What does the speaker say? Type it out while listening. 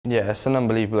Yeah, it's an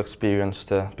unbelievable experience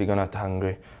to be going out to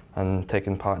Hungary and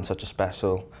taking part in such a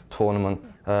special tournament.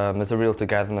 There's a real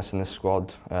togetherness in this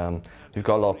squad. We've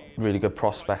got a lot of really good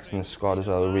prospects in this squad as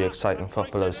well, really exciting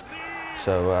footballers.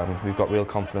 So we've got real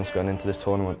confidence going into this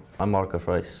tournament. I'm Mark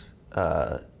Cyffroes,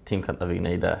 tîm Cymru fi'n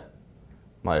gwneud e.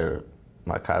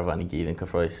 Mae'r carfan I gyd yn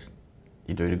cyffroes.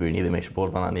 I dweud y gwir, ni ddim eisiau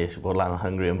bod fan'na, ni eisiau bod lan yn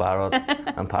Hungary yn barod,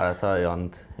 yn paratoi,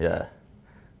 ond yeah,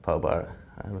 pawb ar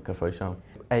yn cyffroes iawn.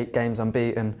 8 games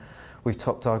unbeaten. We've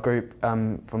topped our group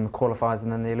from the qualifiers and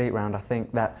then the elite round. I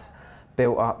think that's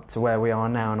built up to where we are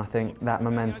now, and I think that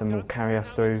momentum will carry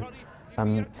us through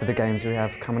to the games we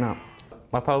have coming up.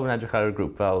 Mae pawb yn edrych ar y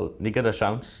grŵp fel ni gyda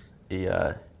siawns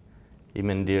I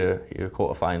mynd i'r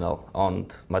quarter-final,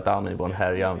 ond mae dal mynd I bod yn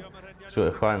her iawn. So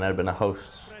chwarae yn erbyn y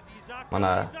hosts, mae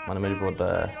mynd I bod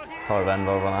torf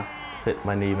enfawr fan'na. Sut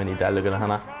mae ni mynd I delio gyda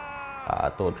hynna,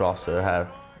 a dod dros yr her,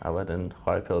 a wedyn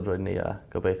chwarae pêl-droed ni a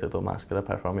gobeithio dod mas gyda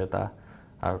perfformiad da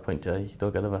ar y pwyntiau I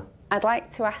dod gyda fe. I'd like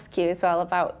to ask you as well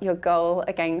about your goal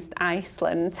against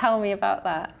Iceland. Tell me about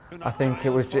that. I think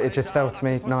it just fell to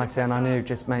me nicely, and I knew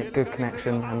just make good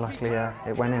connection, and luckily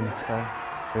it went in. So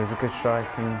it was a good strike,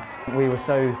 and we were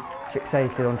so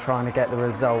fixated on trying to get the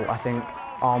result. I think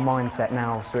our mindset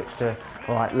now switched to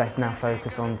all right, let's now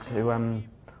focus on the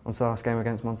last game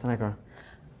against Montenegro.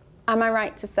 Am I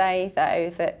right to say,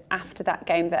 though, that after that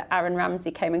game that Aaron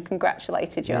Ramsey came and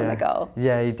congratulated you on the goal?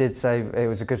 Yeah, he did say it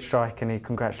was a good strike and he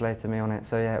congratulated me on it.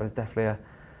 So yeah, it was definitely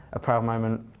a proud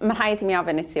moment. Mae rhaid I mi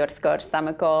ofyn I ti wrth gwrs am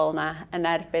y gol na yn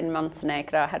erbyn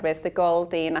Montenegro, oherwydd y gol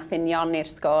di nath unioni'r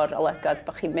sgôr olygod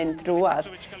bod chi'n mynd drwodd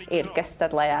i'r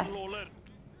gystadleuaeth.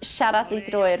 Siarad fi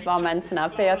drwy'r foment yna,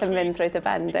 be oedd yn mynd drwy dy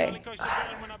ben di?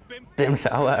 Dim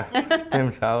llawer, dim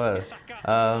llawer.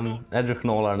 Edrych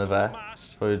nôl arno fe,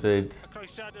 rwy'n dweud,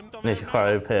 nes I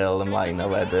chwarae'r pêl ymlaen a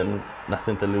wedyn nath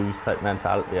into lose type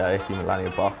mentality a es I mynd lan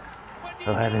i'r box.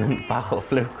 A wedyn bach o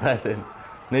fluke wedyn.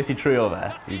 Nes I trio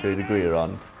fe, I dweud y gwir,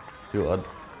 ond dwi'n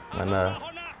mae'n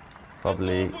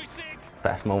probably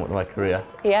best moment of my career.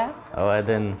 Yeah? A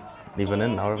wedyn, ni fan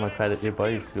hyn, nawr mae credit i'r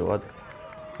boys, dwi'n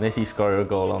nes I sgorio y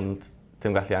gol, ond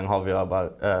dim gallu anghofio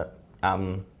am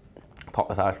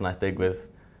popeth arall wnaeth digwydd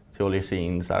tu ôl i'r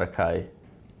scenes ar y cae.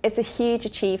 It's a huge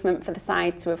achievement for the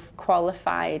side to have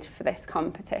qualified for this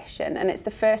competition, and it's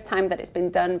the first time that it's been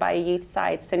done by a youth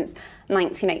side since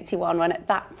 1981, when at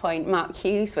that point Mark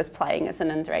Hughes was playing as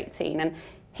an under-18, and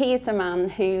he is a man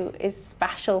who is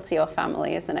special to your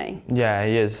family, isn't he? Yeah,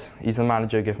 he is. He's the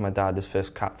manager who gave my dad his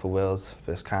first cap for Wales,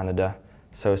 first Canada,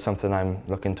 so it's something I'm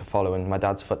looking to follow in my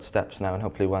dad's footsteps now, and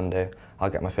hopefully one day I'll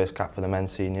get my first cap for the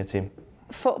men's senior team.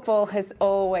 Football has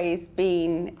always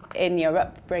been in your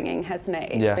upbringing, hasn't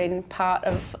it? It's been part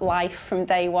of life from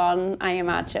day one, I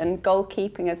imagine.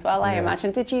 Goalkeeping as well, I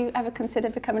imagine. Did you ever consider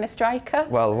becoming a striker?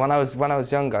 Well, when I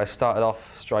was younger, I started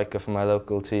off striker for my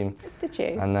local team. Did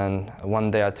you? And then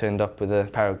one day I turned up with a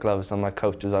pair of gloves and my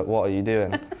coach was like, "What are you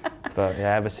doing?" But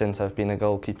yeah, ever since I've been a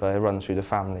goalkeeper, it runs through the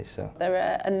family. So there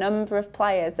are a number of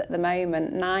players at the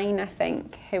moment, 9 I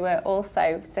think, who are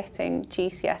also sitting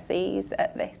GCSEs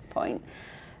at this point.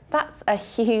 That's a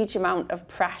huge amount of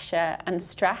pressure and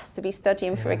stress to be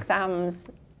studying for exams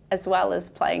as well as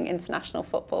playing international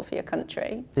football for your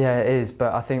country. Yeah, it is,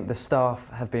 but I think the staff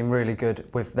have been really good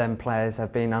with them players,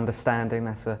 have been understanding.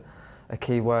 That's a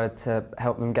key word to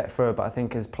help them get through. But I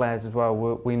think as players as well,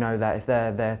 we know that if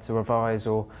they're there to revise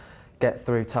or get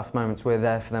through tough moments, we're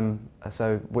there for them,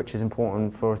 so which is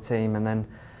important for a team, and then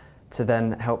to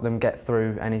help them get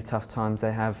through any tough times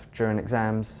they have during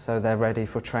exams, so they're ready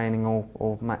for training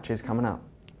or matches coming up.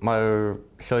 Mae'r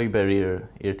llwybr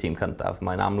i'r tîm cyntaf,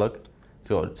 mae'n amlwg.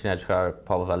 Ti'n edrych ar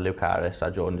pobl fel Luke Harris a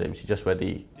Jordan James, sy'n just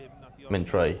wedi mynd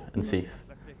trwy yn syth.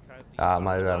 A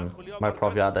mae'r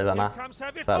profiadau fan'na,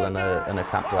 fel yn y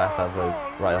camp diwethaf,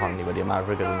 roedd rai ohonyn ni wedi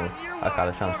ymarfer gyda nhw a cael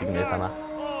y siawns I gwneud hynna.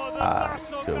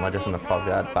 Mae jyst yn y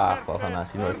profiad bach fel hynna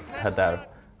sy'n rhoi hyder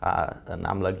a yn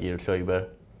amlwg i'r llwybr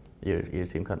i'r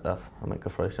tîm cyntaf, a mae'n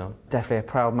gyffroes iawn. Definitely a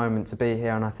proud moment to be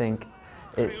here, and I think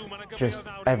it's just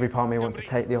every part of me wants to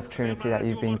take the opportunity that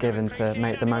you've been given to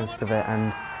make the most of it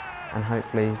and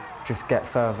hopefully just get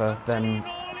further than,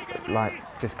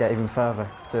 just get even further.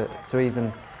 To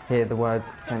even hear the words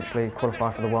potentially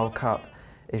qualify for the World Cup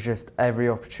is just every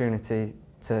opportunity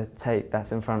to take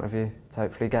that's in front of you to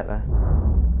hopefully get there.